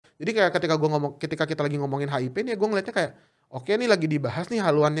Jadi kayak ketika kita lagi ngomongin HIP nih, gue ngeliatnya kayak oke nih lagi dibahas nih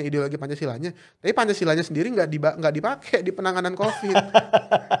haluannya ideologi Pancasilanya, tapi Pancasilanya sendiri nggak dipakai di penanganan COVID.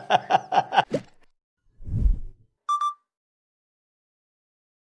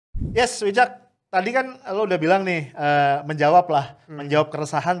 Yes, Wicak. Tadi kan lo udah bilang nih, menjawab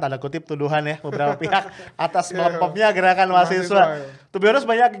keresahan tanda kutip tuduhan ya beberapa pihak atas melempemnya gerakan mahasiswa. To be honest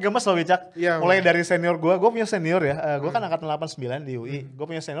banyak gemes loh Wicak. Mulai dari senior gue punya senior ya, gue kan angkatan 89 di UI. Gue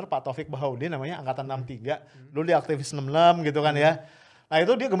punya senior Pak Taufik Bahaudin namanya angkatan 63. Dulu dia aktivis 66 gitu kan ya. Nah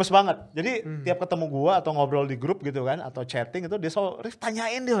itu dia gemes banget. Jadi tiap ketemu gue atau ngobrol di grup gitu kan, atau chatting itu dia selalu, Rif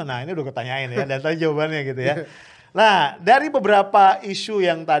tanyain dia. Nah ini udah gue tanyain ya, dan tadi jawabannya gitu ya. Nah, dari beberapa isu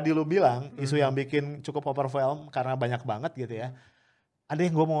yang tadi lu bilang, isu yang bikin cukup overwhelm karena banyak banget gitu ya. Ada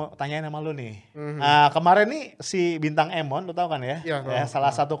yang gue mau tanyain sama lu nih. Nah, kemarin nih si Bintang Emon, lu tau kan ya? Ya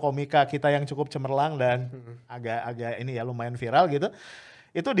salah satu komika kita yang cukup cemerlang dan agak ini ya lumayan viral gitu.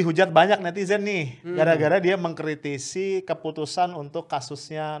 Itu dihujat banyak netizen nih, gara-gara dia mengkritisi keputusan untuk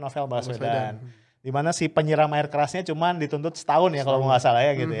kasusnya Novel Baswedan. Dimana si penyiram air kerasnya cuman dituntut setahun ya kalau nggak salah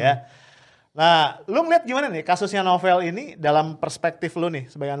ya gitu ya. Nah, lu ngeliat gimana nih kasusnya Novel ini dalam perspektif lu nih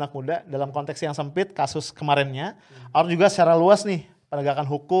sebagai anak muda, dalam konteks yang sempit kasus kemarinnya, atau juga secara luas nih penegakan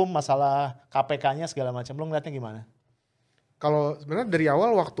hukum, masalah KPK-nya segala macam, lu ngeliatnya gimana? Kalau sebenarnya dari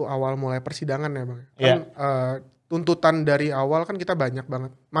awal, waktu awal mulai persidangan ya Bang, kan tuntutan dari awal kan kita banyak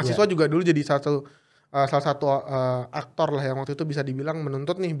banget. Mahasiswa juga dulu jadi salah satu aktor lah yang waktu itu bisa dibilang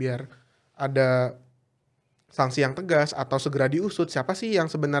menuntut nih biar ada sanksi yang tegas atau segera diusut siapa sih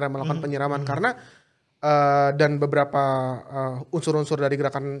yang sebenarnya melakukan penyiraman karena dan beberapa unsur-unsur dari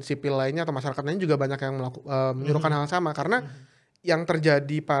gerakan sipil lainnya atau masyarakat lainnya juga banyak yang menyuruhkan hal yang sama karena yang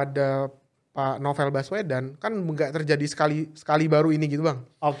terjadi pada Pak Novel Baswedan kan nggak terjadi sekali baru ini gitu Bang.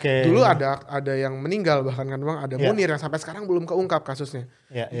 Dulu ada yang meninggal bahkan kan Bang, ada Munir yang sampai sekarang belum keungkap kasusnya.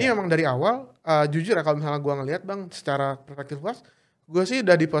 Jadi memang dari awal jujur ya kalau misalnya gue ngelihat Bang secara perspektif luas, gue sih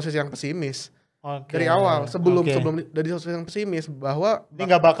udah di posisi yang pesimis. Dari awal sebelum dari sosok yang pesimis bahwa ini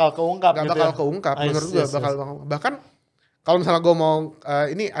nggak bakal keungkap menurut gue bahkan kalau misalnya gue mau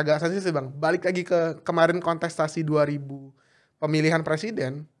ini agak sensitif Bang, balik lagi ke kemarin kontestasi 2000 pemilihan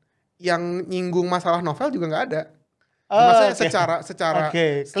presiden yang nyinggung masalah Novel juga nggak ada. Maksudnya secara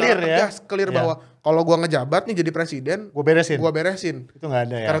clear tegas, clear bahwa kalau gue ngejabat nih jadi presiden, gue beresin. Itu nggak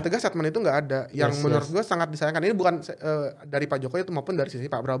ada ya. Karena tegas statement itu nggak ada. Yang menurut gue sangat disayangkan. Ini bukan dari Pak Jokowi itu maupun dari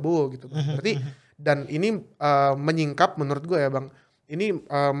sisi Pak Prabowo gitu. Berarti dan ini menyingkap menurut gue ya Bang. Ini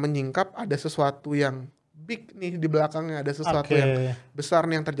menyingkap ada sesuatu yang big nih di belakangnya. Ada sesuatu yang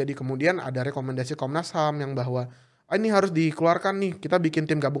besar nih yang terjadi. Kemudian ada rekomendasi Komnas HAM yang bahwa ini harus dikeluarkan nih. Kita bikin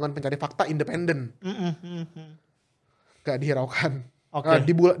tim gabungan pencari fakta independen. Gak dihiraukan.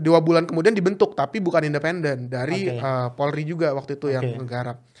 Di 2 bulan kemudian dibentuk tapi bukan independen dari Polri juga waktu itu yang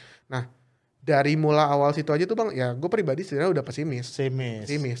menggarap. Nah dari mula awal situ aja tuh Bang ya gue pribadi sebenarnya udah pesimis.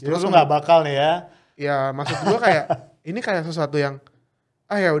 Terus lu nggak bakal nih ya? Ya maksud gue kayak ini kayak sesuatu yang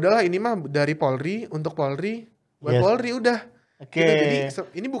ya udahlah ini mah dari Polri untuk Polri buat Polri udah. Gitu. Jadi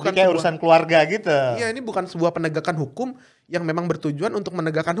ini bukan kayak urusan keluarga gitu. Iya ini bukan sebuah penegakan hukum yang memang bertujuan untuk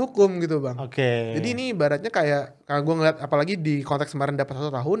menegakkan hukum gitu Bang. Jadi ini ibaratnya kayak kalau gue ngeliat apalagi di konteks kemarin dapat 1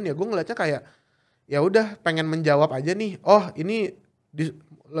 tahun ya gue ngeliatnya kayak ya udah pengen menjawab aja nih. Oh ini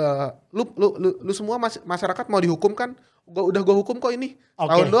lu semua masyarakat mau dihukum kan? Gue hukum kok ini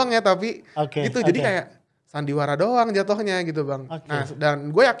tahun doang ya tapi gitu jadi kayak sandiwara doang jatuhnya gitu Bang. Nah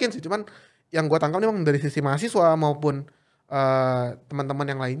dan gue yakin sih cuman yang gue tangkap memang dari sisi mahasiswa maupun teman-teman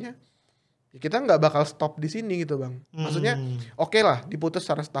yang lainnya ya kita nggak bakal stop di sini gitu Bang. Maksudnya oke lah diputus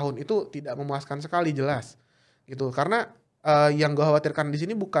secara setahun itu tidak memuaskan sekali jelas gitu karena yang gue khawatirkan di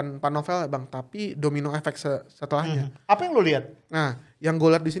sini bukan Pak Novel Bang tapi domino efek setelahnya. Apa yang lo lihat? Nah yang gue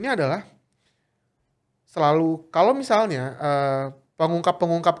lihat di sini adalah selalu kalau misalnya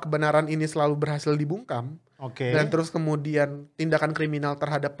pengungkap kebenaran ini selalu berhasil dibungkam dan terus kemudian tindakan kriminal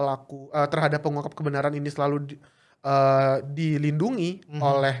terhadap terhadap pengungkap kebenaran ini selalu dilindungi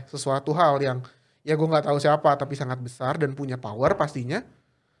oleh sesuatu hal yang ya gue nggak tahu siapa tapi sangat besar dan punya power pastinya.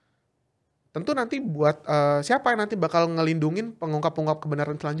 Tentu nanti buat siapa yang nanti bakal ngelindungin pengungkap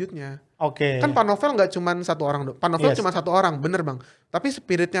kebenaran selanjutnya. Kan Pak Novel nggak cuma 1 orang, Pak Novel cuma 1 orang, bener Bang. Tapi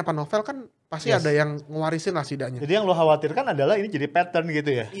spiritnya Pak Novel kan pasti ada yang ngewarisin lah setidaknya. Jadi yang lo khawatirkan adalah ini jadi pattern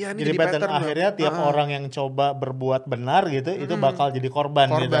gitu ya? Iya, ini jadi pattern akhirnya tiap orang yang coba berbuat benar gitu, itu bakal jadi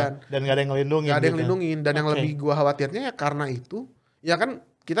korban gitu. Dan gak ada yang ngelindungin. Gak ada yang ngelindungin. Dan yang lebih gue khawatirnya ya karena itu, ya kan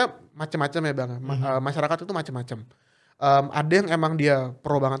kita macam-macam ya Bang. Masyarakat itu macam-macam. Ada yang emang dia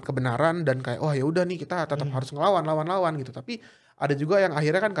pro banget kebenaran dan kayak ya udah nih kita tetap harus lawan gitu. Tapi ada juga yang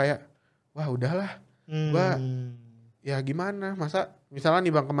akhirnya kan kayak wah udahlah, gua ya gimana masa misalnya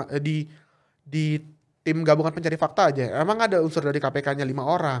nih bang di tim gabungan pencari fakta aja, emang ada unsur dari KPK-nya 5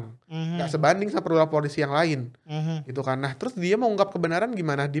 orang, nggak sebanding sama perwira polisi yang lain, gitu kan. Nah terus dia mau ungkap kebenaran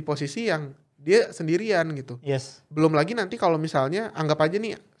gimana di posisi yang dia sendirian gitu. Belum lagi nanti kalau misalnya anggap aja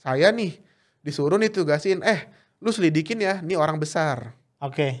nih saya nih disuruh nih tugasin, lu selidikin ya, nih orang besar,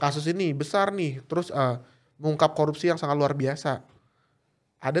 kasus ini besar nih, terus mengungkap korupsi yang sangat luar biasa.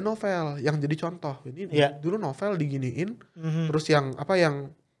 Ada novel yang jadi contoh, ini dulu novel diginiin, terus yang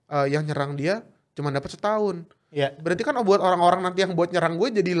nyerang dia cuma dapat setahun. Berarti kan buat orang-orang nanti yang buat nyerang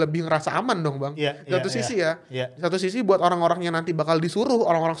gue jadi lebih ngerasa aman dong bang. Di satu sisi di satu sisi buat orang-orang yang nanti bakal disuruh,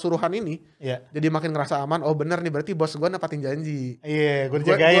 orang-orang suruhan ini, jadi makin ngerasa aman. Oh bener nih, berarti bos gue nepatin janji. Gue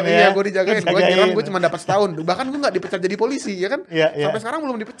dijagain ya. Gue dijagain. Gue nyerang gue cuma dapat setahun. Bahkan gue nggak dipecat jadi polisi ya kan. Sampai sekarang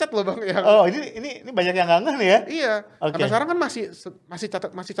belum dipecat loh bang. Oh ini banyak yang nggak nih ya. Iya. Sampai sekarang kan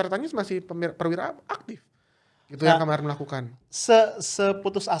masih catatannya masih perwira aktif. Itu yang kemarin melakukan.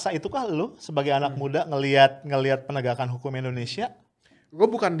 Seputus asa itukah lu sebagai anak muda ngelihat penegakan hukum Indonesia?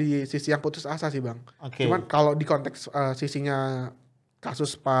 Gue bukan di sisi yang putus asa sih bang. Cuman kalau di konteks sisinya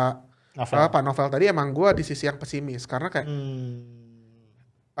kasus Pak Novel tadi emang gue di sisi yang pesimis karena kayak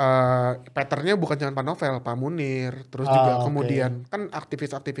patternnya bukan cuma Pak Novel, Pak Munir, terus juga kemudian kan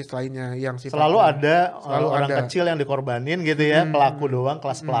aktivis-aktivis lainnya yang selalu ada orang kecil yang dikorbanin gitu ya, pelaku doang,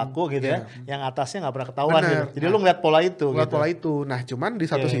 kelas pelaku gitu ya, yang atasnya nggak pernah ketahuan gitu. Jadi lu ngeliat pola itu. Pola itu. Nah cuman di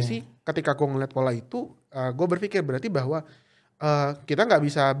satu sisi ketika gue ngeliat pola itu, gue berpikir berarti bahwa kita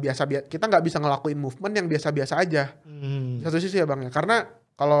nggak bisa ngelakuin movement yang biasa-biasa aja. Di satu sisi ya bang ya, karena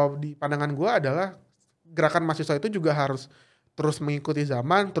kalau di pandangan gue adalah gerakan mahasiswa itu juga harus terus mengikuti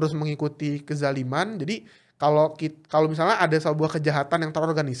zaman, terus mengikuti kezaliman. Jadi kalau misalnya ada sebuah kejahatan yang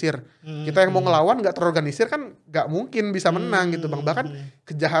terorganisir, kita yang mau ngelawan nggak terorganisir kan nggak mungkin bisa menang gitu bang. Bahkan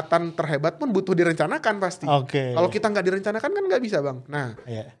kejahatan terhebat pun butuh direncanakan pasti. Kalau kita nggak direncanakan kan nggak bisa bang. Nah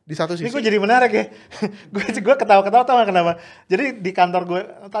di satu sisi ini gue jadi menarik ya. gue ketawa-ketawa tau gak kenapa. Jadi di kantor gue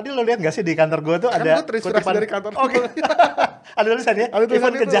tadi lo lihat nggak sih di kantor gue tuh kan ada gue terinspirasi dari kantor. Ada tulisannya. Ada tulisan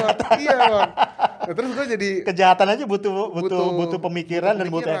itu kejahatan. Iya bang. Nah, terus gue jadi kejahatan aja butuh pemikiran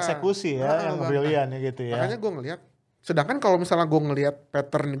dan butuh eksekusi ya, yang brilian ya gitu ya. Makanya gue ngelihat, sedangkan kalau misalnya gue ngelihat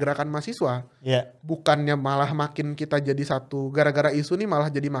pattern gerakan mahasiswa, bukannya malah makin kita jadi satu, gara-gara isu nih malah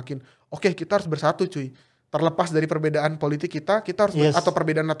jadi makin, oke, kita harus bersatu cuy. Terlepas dari perbedaan politik kita harus atau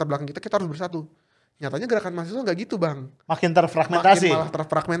perbedaan latar belakang kita harus bersatu. Nyatanya gerakan mahasiswa nggak gitu bang. Makin terfragmentasi. Makin malah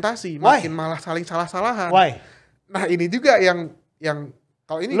terfragmentasi, makin malah saling salah-salahan. Nah ini juga yang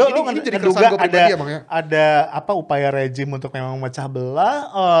kalau ini jadi keresahan gue pribadi ya bang ya. Ada apa upaya rejim untuk memang memecah belah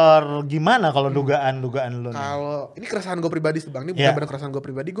or gimana kalau dugaan lo? Kalau ini keresahan gue pribadi sih bang, ini benar-benar keresahan gue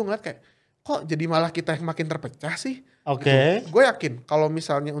pribadi. Gue ngeliat kayak kok jadi malah kita yang makin terpecah sih. Gitu. Gue yakin kalau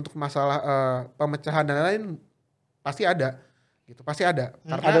misalnya untuk masalah pemecahan dan lain-lain pasti ada gitu, pasti ada.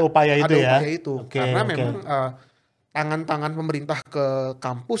 Karena ada upaya itu. Karena memang tangan-tangan pemerintah ke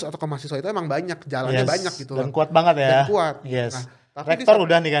kampus atau ke mahasiswa itu emang banyak, jalannya banyak gitu. Dan kuat banget ya. Dan kuat. Nah, rektor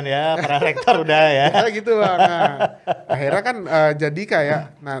udah nih kan ya, para rektor udah ya. Gitu bang. Nah, akhirnya kan jadi kayak,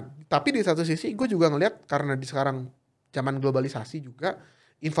 tapi di satu sisi gue juga ngelihat karena di sekarang zaman globalisasi juga,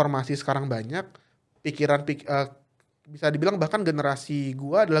 informasi sekarang banyak, bisa dibilang bahkan generasi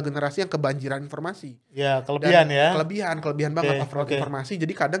gue adalah generasi yang kebanjiran informasi. Ya kelebihan. Kelebihan banget overload informasi.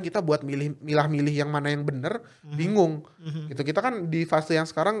 Jadi kadang kita buat milih yang mana yang bener, bingung. Gitu. Kita kan di fase yang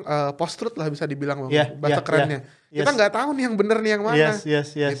sekarang post truth lah bisa dibilang bahasa kerennya. Kita nggak tahu nih yang bener nih yang mana.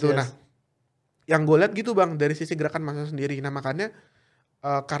 Gitu. Nah, yang gue lihat gitu bang dari sisi gerakan mahasiswa sendiri. Nah makanya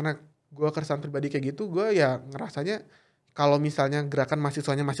karena gue keresahan pribadi kayak gitu, gue ya ngerasanya kalau misalnya gerakan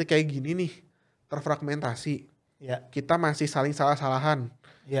mahasiswanya masih kayak gini nih, terfragmentasi. Kita masih saling salah-salahan.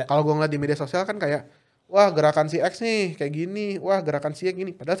 Kalau gue ngeliat di media sosial kan kayak, wah gerakan si X nih kayak gini, wah gerakan si Y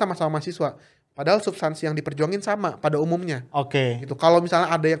gini. Padahal sama-sama mahasiswa. Padahal substansi yang diperjuangin sama pada umumnya. Gitu. Kalau misalnya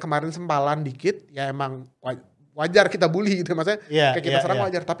ada yang kemarin sempalan dikit, ya emang wajar kita bully gitu. Maksudnya kayak kita serang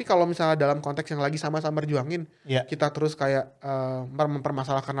wajar. Tapi kalau misalnya dalam konteks yang lagi sama-sama berjuangin, kita terus kayak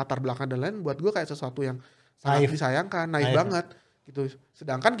mempermasalahkan latar belakang dan lain, buat gue kayak sesuatu yang sangat disayangkan, naif banget. Gitu.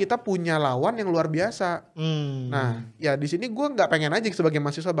 Sedangkan kita punya lawan yang luar biasa. Nah, ya di sini gue nggak pengen aja sebagai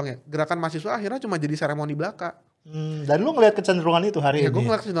mahasiswa bang ya. Gerakan mahasiswa akhirnya cuma jadi seremoni belaka. Dan lu ngelihat kecenderungan itu hari ini? Ya gue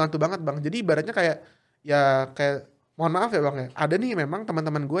ngeliat kecenderungan itu banget bang. Jadi ibaratnya kayak mohon maaf ya bang ya. Ada nih memang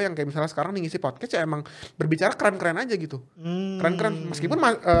teman-teman gue yang kayak misalnya sekarang nih ngisi podcast ya emang berbicara keren-keren aja gitu. Keren-keren. Meskipun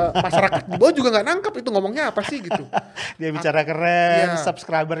masyarakat di bawah juga nggak nangkep itu ngomongnya apa sih gitu. Dia bicara keren,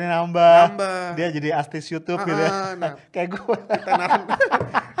 subscribernya nambah. Dia jadi artis YouTube gitu ya. Nah, kayak gue.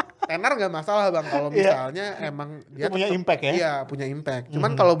 Tenar nggak masalah bang kalau misalnya emang dia punya impact ya. Iya punya impact.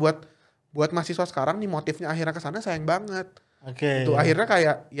 Cuman kalau buat mahasiswa sekarang nih motifnya akhirnya kesana sayang banget. Itu akhirnya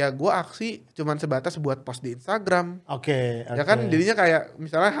kayak ya gue aksi cuman sebatas buat post di Instagram. Ya kan jadinya kayak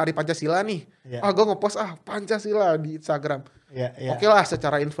misalnya Hari Pancasila nih. Gue ngepost Pancasila di Instagram. Oke lah,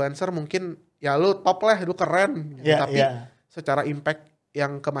 secara influencer mungkin ya lu top lah, lu keren gitu. Tapi secara impact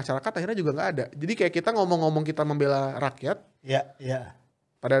yang ke masyarakat akhirnya juga nggak ada. Jadi kayak kita ngomong-ngomong kita membela rakyat.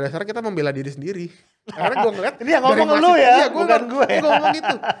 Pada dasarnya kita membela diri sendiri. Karena gue ngeliat ini yang ngomong lu ya, bukan gue. Gue ngomong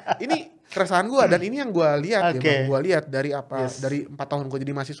itu. Ini keresahan gue dan ini yang gue lihat gue lihat dari dari 4 tahun gue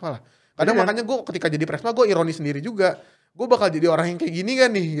jadi mahasiswa lah. Kadang makanya gue ketika jadi presma gue ironi sendiri juga. Gue bakal jadi orang yang kayak gini kan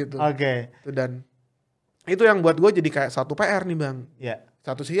nih gitu. Dan itu yang buat gue jadi kayak satu PR nih Bang.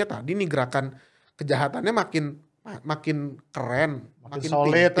 Satu sih ya tadi nih gerakan kejahatannya makin keren, makin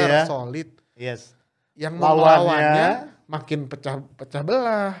solid pinter, solid. Yang melawannya makin pecah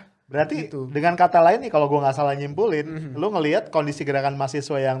belah. Berarti gitu. Dengan kata lain nih kalau gue nggak salah nyimpulin, lu ngelihat kondisi gerakan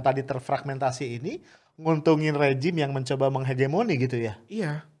mahasiswa yang tadi terfragmentasi ini nguntungin rejim yang mencoba menghegemoni gitu ya?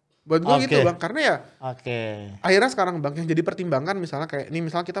 Iya, buat gue gitu Bang, karena ya akhirnya sekarang Bang yang jadi pertimbangan misalnya kayak ini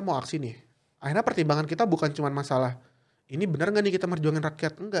misalnya kita mau aksi nih, akhirnya pertimbangan kita bukan cuma masalah ini benar nggak nih kita merjuangin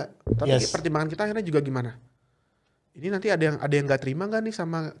rakyat, enggak, tapi pertimbangan kita akhirnya juga gimana? Ini nanti ada yang nggak terima nggak nih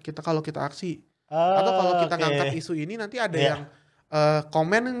sama kita kalau kita aksi? Atau kalau kita ngangkat isu ini nanti ada yang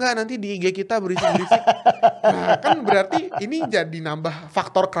komen enggak nanti di IG kita berisik-berisik. Nah kan berarti ini jadi nambah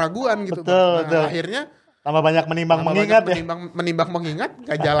faktor keraguan gitu. Betul. Akhirnya tambah banyak menimbang mengingat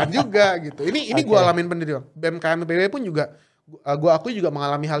gak jalan juga gitu. Ini gue alamin sendiri Bang. BMKM PB pun juga gue akui juga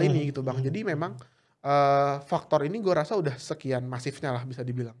mengalami hal ini gitu Bang. Jadi memang faktor ini gue rasa udah sekian masifnya lah bisa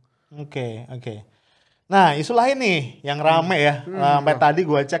dibilang. Oke. Nah isu lain nih yang rame ya. Sampai tadi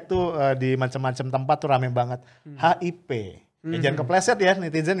gue cek tuh di macam-macam tempat tuh rame banget. HIP. Jangan kepleset ya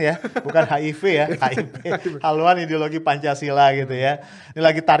netizen ya, bukan HIV ya, HIP, haluan ideologi Pancasila gitu ya. Ini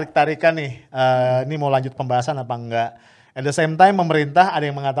lagi tarik-tarikan nih, ini mau lanjut pembahasan apa enggak. At the same time pemerintah ada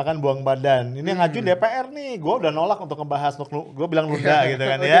yang mengatakan buang badan. Ini yang ngajuin DPR nih, gue udah nolak untuk ngebahas, gue bilang nunda gitu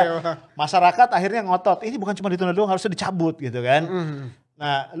kan ya. Masyarakat akhirnya ngotot, ini bukan cuma ditunda doang, harusnya dicabut gitu kan.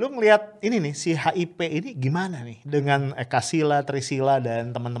 Nah, lu ngelihat ini nih si HIP ini gimana nih dengan Eka Sila, Trisila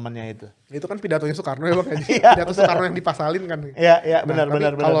dan teman-temannya itu? Itu kan pidatonya Soekarno ya Bang. Pidato Soekarno yang dipasalin kan. Iya, benar.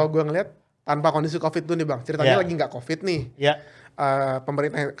 Kalau gue ngelihat tanpa kondisi Covid tuh nih Bang, ceritanya lagi nggak Covid nih.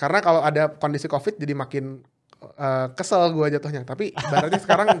 Pemerintah karena kalau ada kondisi Covid jadi makin kesel gue jatuhnya. Tapi ibaratnya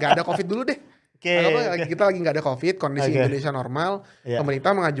sekarang nggak ada Covid dulu deh. Kita lagi nggak ada Covid, kondisi Indonesia normal.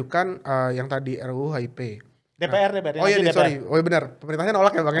 Pemerintah mengajukan yang tadi RUU HIP. DPR. Oh iya, sorry. Oh iya benar. Pemerintahnya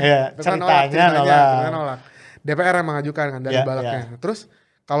nolak ya Bang ya? Iya, ceritanya nolak. DPR yang mengajukan kan dari balaknya. Terus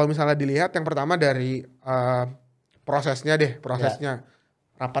kalau misalnya dilihat yang pertama dari prosesnya.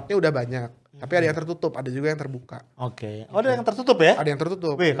 Rapatnya udah banyak. Tapi ada yang tertutup, ada juga yang terbuka. Ada yang tertutup ya? Ada yang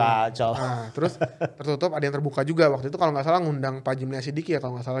tertutup. Wih kacau. Nah, terus tertutup ada yang terbuka juga. Waktu itu kalau nggak salah ngundang Pak Jimli Asidiki ya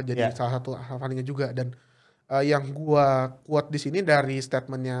kalau nggak salah jadi salah satu hafalnya juga. Dan yang gua quote di sini dari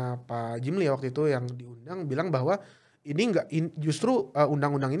statementnya Pak Jimli waktu itu yang diundang bilang bahwa ini justru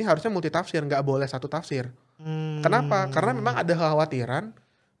undang-undang ini harusnya multitafsir, nggak boleh satu tafsir. Kenapa? Karena memang ada kekhawatiran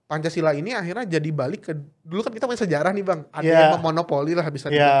Pancasila ini akhirnya jadi balik ke dulu kan kita punya sejarah nih Bang, ada yang memonopoli lah bisa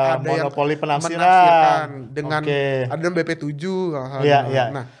dibilang, ada monopoli yang penafsiran dengan ada BP7.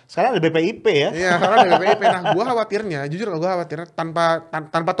 Nah, sekarang ada BPIP ya. Iya, sekarang ada BPIP. Nah, gua khawatirnya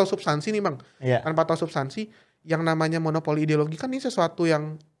tanpa tahu substansi nih Bang. Tanpa tahu substansi yang namanya monopoli ideologi kan ini sesuatu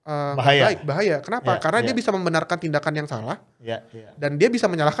yang bahaya. Kenapa? Karena dia bisa membenarkan tindakan yang salah. Dan dia bisa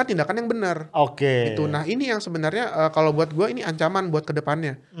menyalahkan tindakan yang benar. Itu. Nah, ini yang sebenarnya kalau buat gue ini ancaman buat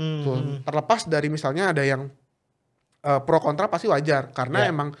kedepannya. Terlepas dari misalnya ada yang pro kontra pasti wajar karena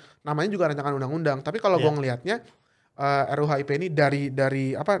emang namanya juga rancangan undang-undang. Tapi kalau gue ngelihatnya RUU HIP ini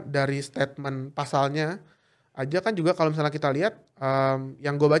dari statement pasalnya aja kan juga kalau misalnya kita lihat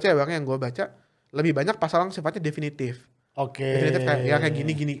yang gue baca ya Bang, yang gue baca lebih banyak pasal yang sifatnya definitif. Definitif kayak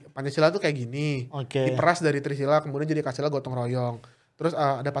gini Pancasila tuh kayak gini. Diperas dari Trisila kemudian jadi Kasila gotong royong. Terus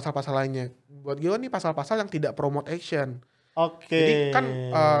ada pasal-pasal lainnya. Buat gue nih pasal-pasal yang tidak promote action. Jadi kan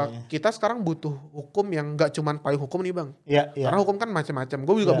kita sekarang butuh hukum yang gak cuman payung hukum nih Bang. Karena hukum kan macam-macam.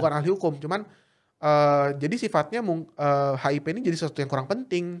 Gue juga bukan ahli hukum, cuman jadi sifatnya HIP ini jadi sesuatu yang kurang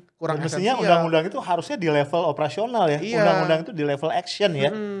penting, kurang esensial. Mestinya undang-undang itu harusnya di level operasional ya. Undang-undang itu di level action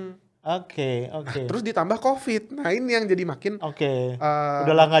ya. Terus ditambah COVID. Nah ini yang jadi makin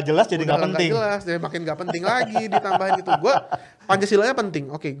udahlah nggak jelas jadi nggak penting. Jadi makin nggak penting lagi ditambahin gitu. Gue Pancasilanya penting.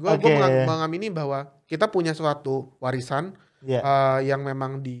 Gue mengamini bahwa kita punya suatu warisan yang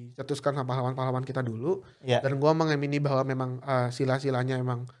memang dicetuskan sama pahlawan-pahlawan kita dulu. Dan gue mengamini bahwa memang sila-silanya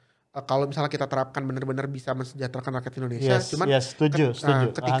memang kalau misalnya kita terapkan benar-benar bisa mensejahterakan rakyat Indonesia. Setuju.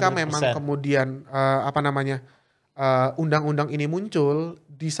 Ketika memang kemudian undang-undang ini muncul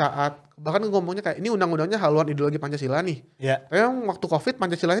di saat bahkan ngomongnya kayak ini undang-undangnya haluan ideologi Pancasila nih. Iya. Tapi waktu Covid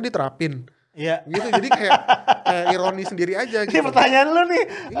Pancasilanya diterapin. Iya. Gitu jadi kayak ironi sendiri aja gitu. Ini pertanyaan lu nih.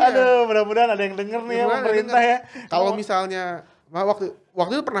 Iya. Aduh, mudah-mudahan ada yang denger nih ya pemerintah ya. Kalau misalnya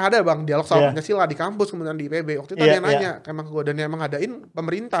waktu itu pernah ada Bang dialog soal Pancasila di kampus kemudian di IPB. Waktu itu ada yang nanya, emang gue dan emang ngadain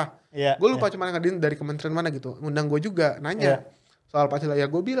pemerintah. Gue lupa cuma ngadain dari kementerian mana gitu. Undang gue juga nanya soal Pancasila. Ya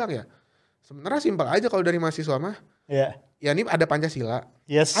gue bilang ya sebenarnya simpel aja kalau dari mahasiswa mah. Ya ini ada Pancasila.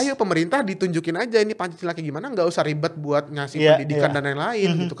 Ayo pemerintah ditunjukin aja ini Pancasila kayak gimana, nggak usah ribet buat ngasih pendidikan dan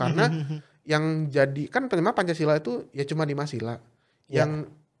lain-lain gitu karena yang jadi kan memang Pancasila itu ya cuma 5 sila.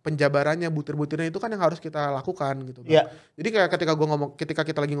 Yang penjabarannya butir-butirnya itu kan yang harus kita lakukan gitu. Jadi kayak ketika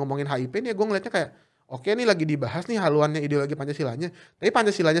kita lagi ngomongin HIP nih gue ngeliatnya kayak oke nih lagi dibahas nih haluannya ideologi Pancasilanya. Tapi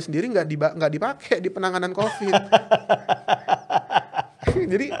Pancasilanya sendiri nggak dipakai di penanganan COVID.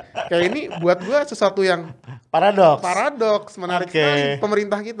 Jadi kayak ini buat gue sesuatu yang paradoks menarik sekali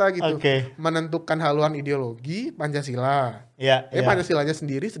pemerintah kita gitu menentukan haluan ideologi Pancasila. Pancasilanya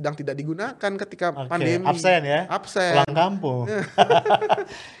sendiri sedang tidak digunakan ketika pandemi. Absen. Pulang kampung.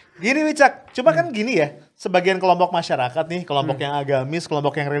 Gini Wicak, cuma kan gini ya, sebagian kelompok masyarakat nih, kelompok yang agamis,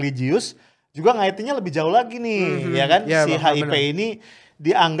 kelompok yang religius juga ngaitinnya lebih jauh lagi nih, ya kan? Si HIP ini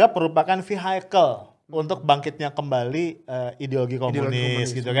dianggap merupakan vehicle untuk bangkitnya kembali ideologi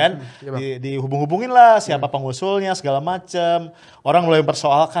komunis gitu kan. Dihubung-hubungin lah siapa pengusulnya segala macam. Orang mulai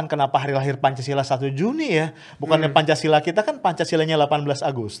mempersoalkan kenapa hari lahir Pancasila 1 Juni ya. Bukannya Pancasila kita kan Pancasilanya 18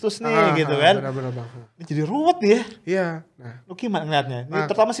 Agustus nih gitu kan. Benar-benar Bang. Ini jadi ruwet ya. Iya. Lu gimana ngeliatnya? Ini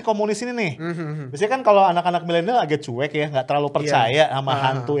terutama si komunis ini nih. Biasanya kan kalau anak-anak milenial agak cuek ya, nggak terlalu percaya sama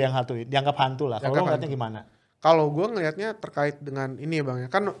hantu yang dianggap hantu lah. Kalau lu ngeliatnya gimana? Kalau gue ngelihatnya terkait dengan ini ya Bang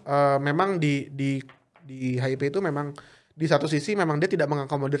ya. Kan memang di HIP itu memang di satu sisi memang dia tidak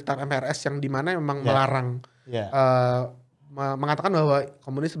mengakomodir TAP MPRS yang dimana memang melarang mengatakan bahwa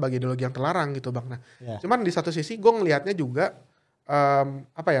komunis sebagai ideologi yang terlarang gitu Bang. Nah, cuman di satu sisi gue ngelihatnya juga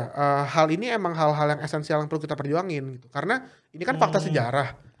hal ini emang hal-hal yang esensial yang perlu kita perjuangin gitu. Karena ini kan fakta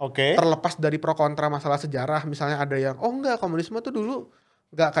sejarah. Terlepas dari pro kontra masalah sejarah, misalnya ada yang enggak komunisme tuh dulu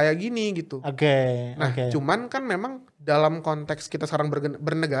nggak kayak gini gitu. Cuman kan memang dalam konteks kita sekarang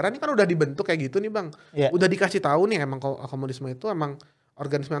bernegara ini kan udah dibentuk kayak gitu nih Bang. Udah dikasih tahu nih emang komunisme itu emang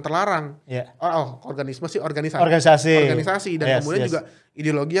organisme yang terlarang. Organisme sih organisasi dan kemudian juga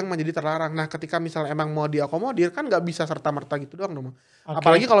ideologi yang menjadi terlarang. Nah, ketika misalnya emang mau diakomodir kan nggak bisa serta-merta gitu doang dong.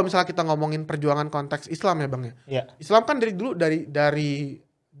 Apalagi kalau misalnya kita ngomongin perjuangan konteks Islam ya Bang ya. Islam kan dari dulu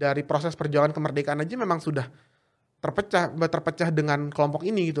dari proses perjuangan kemerdekaan aja memang sudah terpecah dengan kelompok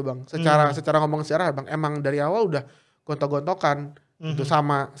ini gitu Bang. Secara ngomong sejarah Bang, emang dari awal udah gontok-gontokan gitu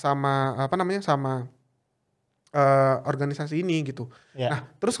sama organisasi ini gitu. Nah,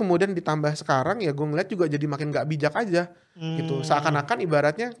 terus kemudian ditambah sekarang ya gue ngeliat juga jadi makin gak bijak aja gitu. Seakan-akan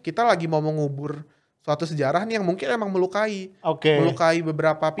ibaratnya kita lagi mau mengubur suatu sejarah nih yang mungkin emang melukai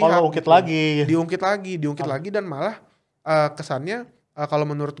beberapa pihak. Diungkit lagi dan malah kesannya kalau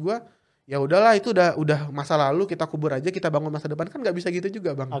menurut gue ya udahlah itu udah masa lalu kita kubur aja kita bangun masa depan kan nggak bisa gitu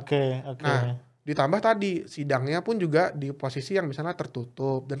juga Bang. Nah ditambah tadi sidangnya pun juga di posisi yang misalnya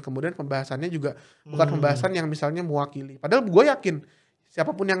tertutup dan kemudian pembahasannya juga bukan pembahasan yang misalnya mewakili. Padahal gue yakin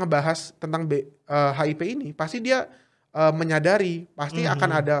siapapun yang ngebahas tentang HIP ini pasti dia menyadari pasti akan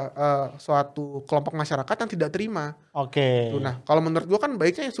ada suatu kelompok masyarakat yang tidak terima. Nah, kalau menurut gue kan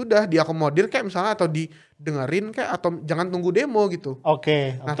baiknya sudah diakomodir kayak misalnya atau didengerin kayak atau jangan tunggu demo gitu.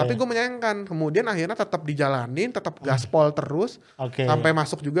 Nah, tapi gue menyayangkan kemudian akhirnya tetap dijalanin, tetap gaspol terus sampai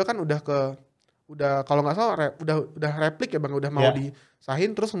masuk juga kan udah kalau nggak salah udah replik ya Bang, udah mau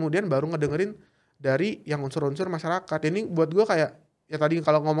disahin terus kemudian baru ngedengerin dari yang unsur-unsur masyarakat. Ini buat gue kayak ya tadi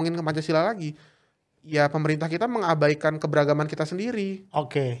kalau ngomongin ke Pancasila lagi ya pemerintah kita mengabaikan keberagaman kita sendiri.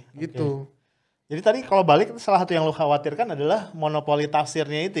 Gitu. Jadi tadi kalau balik salah satu yang lu khawatirkan adalah monopoli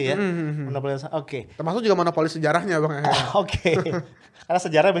tafsirnya itu ya. Monopoli. Termasuk juga monopoli sejarahnya Bang. Karena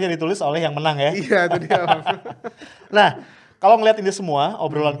sejarah biasanya ditulis oleh yang menang ya. Iya itu dia Bang. Nah, kalau ngeliat ini semua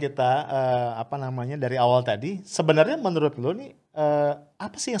obrolan kita dari awal tadi, sebenarnya menurut lu nih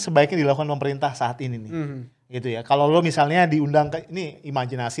apa sih yang sebaiknya dilakukan pemerintah saat ini nih? Gitu ya. Kalau lo misalnya diundang ke ini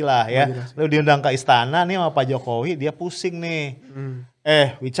imajinasi lah ya. Lo diundang ke istana nih sama Pak Jokowi, dia pusing nih.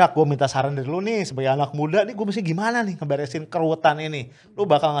 Wicak, gue minta saran dari lo nih sebagai anak muda nih, gue mesti gimana nih ngeberesin keruwetan ini. Lo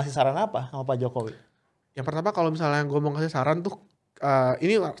bakal ngasih saran apa sama Pak Jokowi? Yang pertama kalau misalnya gue mau ngasih saran tuh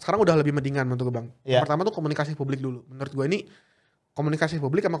ini sekarang udah lebih mendingan menurut gue Bang. Yang pertama tuh komunikasi publik dulu. Menurut gue ini komunikasi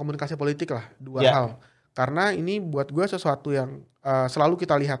publik sama komunikasi politik lah, dua hal. Karena ini buat gue sesuatu yang selalu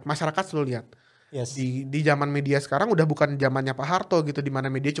kita lihat, masyarakat selalu lihat. Yes. Di zaman media sekarang udah bukan zamannya Pak Harto gitu, di mana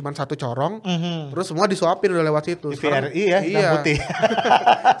media cuma satu corong, terus semua disuapin udah lewat situ. TVRI ya, iya. putih.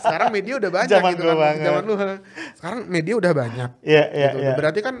 Sekarang media udah banyak Zaman gitu kan. banget. Zaman lu. Sekarang media udah banyak. Iya.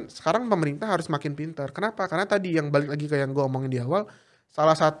 Berarti kan sekarang pemerintah harus makin pintar. Kenapa? Karena tadi yang balik lagi ke yang gue omongin di awal,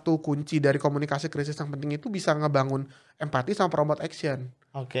 salah satu kunci dari komunikasi krisis yang penting itu bisa ngebangun empati sama promote action.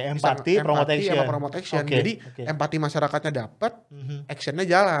 Oke, empati promote action. Sama promote action. Jadi empati masyarakatnya dapat, actionnya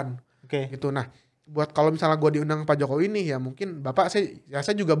jalan. Gitu. Nah, buat kalau misalnya gue diundang Pak Jokowi nih, ya mungkin Bapak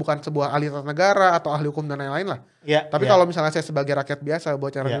saya juga bukan sebuah ahli tata negara atau ahli hukum dan lain-lain lah. Tapi kalau misalnya saya sebagai rakyat biasa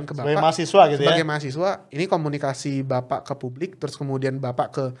buat nyaranin ke Bapak, sebagai mahasiswa gitu sebagai mahasiswa, ini komunikasi Bapak ke publik, terus kemudian Bapak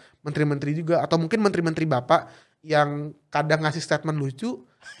ke menteri-menteri juga, atau mungkin menteri-menteri Bapak yang kadang ngasih statement lucu,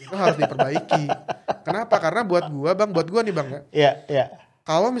 itu harus diperbaiki. Kenapa? Karena buat gua nih Bang ya. Iya.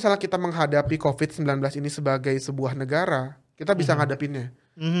 Kalau misalnya kita menghadapi COVID-19 ini sebagai sebuah negara, kita bisa ngadepinnya.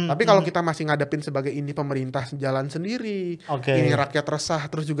 Tapi kalau kita masih ngadepin sebagai ini pemerintah jalan sendiri, ini rakyat resah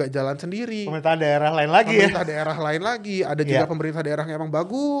terus juga jalan sendiri. Pemerintah daerah lain lagi. Ada juga pemerintah daerah yang emang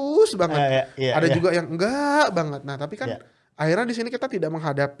bagus banget. Ada juga yang enggak banget. Nah, tapi kan akhirnya di sini kita tidak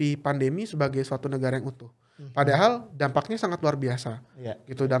menghadapi pandemi sebagai suatu negara yang utuh. Padahal dampaknya sangat luar biasa.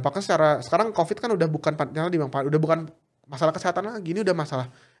 Gitu, dampaknya sekarang COVID kan udah bukan masalah kesehatan lagi, ini udah masalah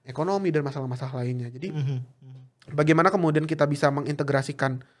ekonomi dan masalah-masalah lainnya. Jadi bagaimana kemudian kita bisa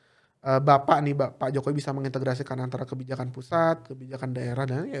mengintegrasikan Pak Jokowi bisa mengintegrasikan antara kebijakan pusat, kebijakan daerah,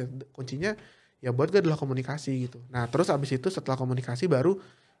 dan ya kuncinya ya buat gue adalah komunikasi gitu. Nah terus abis itu setelah komunikasi baru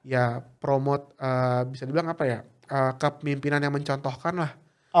ya promote bisa dibilang apa ya, kepemimpinan yang mencontohkan lah.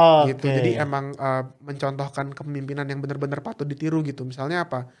 Gitu. Jadi emang mencontohkan kepemimpinan yang benar-benar patut ditiru gitu. Misalnya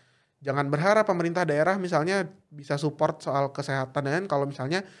apa? Jangan berharap pemerintah daerah misalnya bisa support soal kesehatan, dan kalau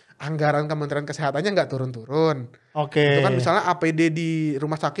misalnya anggaran Kementerian Kesehatannya nggak turun-turun. Itu kan misalnya APD di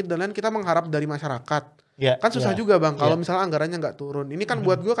rumah sakit dan lain kita mengharap dari masyarakat. Kan susah juga Bang kalau misalnya anggarannya nggak turun. Ini kan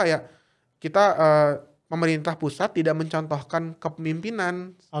buat gue kayak kita pemerintah pusat tidak mencontohkan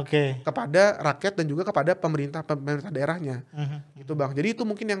kepemimpinan kepada rakyat dan juga kepada pemerintah daerahnya. Gitu Bang. Jadi itu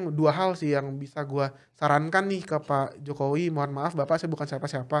mungkin yang dua hal sih yang bisa gue sarankan nih ke Pak Jokowi. Mohon maaf Bapak, saya bukan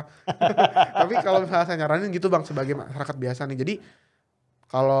siapa-siapa. Tapi kalau misalnya saya nyaranin gitu Bang sebagai masyarakat biasa nih. Jadi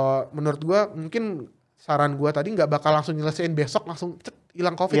kalau menurut gue mungkin saran gue tadi nggak bakal langsung nyelesain besok langsung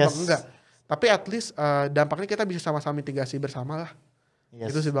hilang COVID Bang, enggak. Tapi at least dampaknya kita bisa sama-sama mitigasi bersama lah.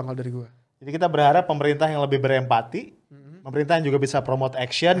 Itu sih Bang kalau dari gue. Jadi kita berharap pemerintah yang lebih berempati, pemerintah yang juga bisa promote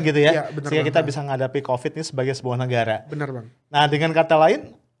action gitu ya, sehingga kita bisa menghadapi COVID ini sebagai sebuah negara. Benar Bang. Nah dengan kata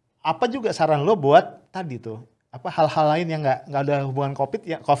lain, apa juga saran lo buat tadi tuh, apa hal-hal lain yang nggak ada hubungan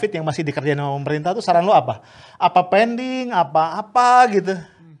COVID yang masih dikerjain sama pemerintah tuh saran lo apa? Apa pending, apa gitu?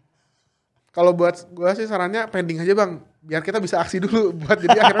 Kalau buat gue sih sarannya pending aja Bang, biar kita bisa aksi dulu buat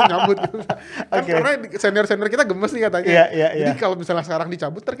jadi akhirnya nyambut gitu. Karena senior kita gemes nih katanya. Jadi kalau misalnya sekarang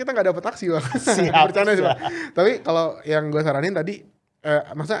dicabut kita nggak dapat aksi Bang. Bercanda sih Bang. Tapi kalau yang gue saranin tadi,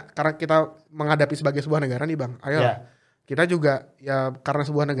 maksudnya karena kita menghadapi sebagai sebuah negara nih Bang, ayo kita juga ya karena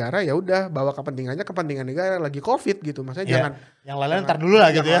sebuah negara ya udah bawa kepentingan negara lagi COVID gitu. Maksudnya jangan yang lain ntar dulu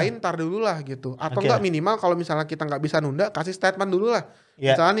lah gitu ya. Yang lain ntar dulu lah gitu. Atau enggak minimal kalau misalnya kita nggak bisa nunda, kasih statement dulu lah.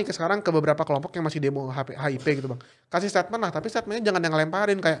 Misalnya nih sekarang ke beberapa kelompok yang masih demo HIP gitu Bang. Kasih statement lah, tapi statementnya jangan yang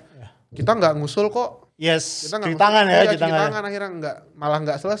ngelemparin kayak kita nggak ngusul kok. Kita cuci tangan ya. Cuci tangan akhirnya malah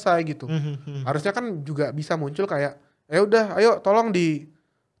nggak selesai gitu. Harusnya kan juga bisa muncul kayak ya udah ayo tolong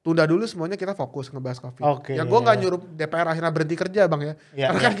tunda dulu semuanya, kita fokus ngebahas COVID. Ya gue nggak nyuruh DPR akhirnya berhenti kerja Bang ya.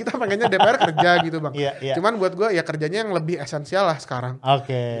 Karena kan kita pengennya DPR kerja gitu Bang. Cuman buat gue ya kerjanya yang lebih esensial lah sekarang.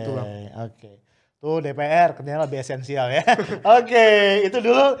 Gitu Bang. Tuh DPR kerjanya lebih esensial ya. Itu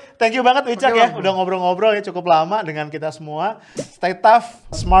dulu. Thank you banget Wicak ya. Udah ngobrol-ngobrol ya cukup lama dengan kita semua. Stay tough,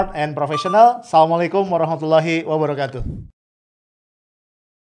 smart and professional. Assalamualaikum warahmatullahi wabarakatuh.